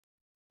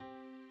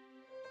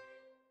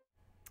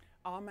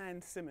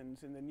Armand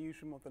Simmons in the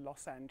newsroom of the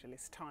Los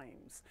Angeles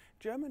Times.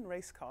 German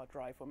race car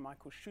driver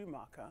Michael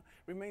Schumacher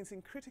remains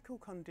in critical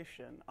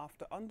condition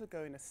after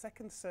undergoing a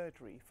second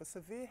surgery for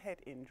severe head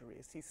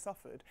injuries he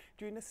suffered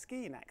during a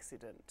skiing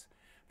accident.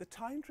 The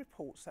Times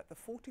reports that the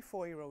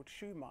 44-year-old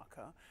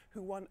Schumacher,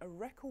 who won a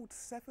record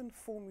 7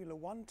 Formula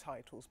One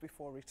titles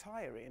before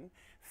retiring,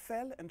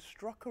 fell and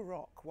struck a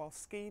rock while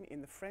skiing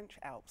in the French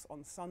Alps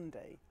on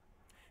Sunday.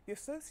 The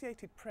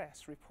Associated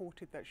Press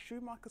reported that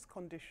Schumacher's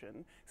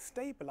condition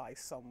stabilised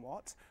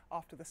somewhat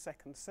after the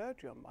second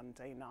surgery on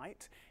Monday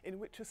night, in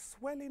which a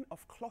swelling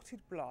of clotted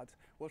blood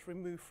was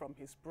removed from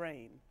his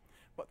brain.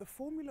 But the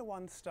Formula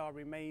One star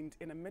remained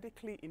in a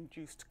medically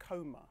induced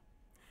coma.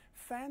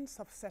 Fans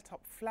have set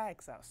up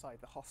flags outside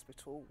the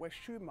hospital where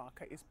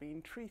Schumacher is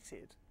being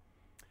treated.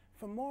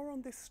 For more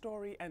on this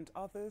story and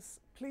others,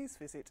 please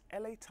visit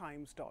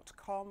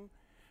latimes.com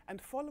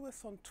and follow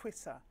us on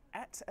Twitter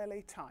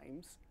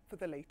 @LATimes for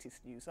the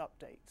latest news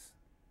updates.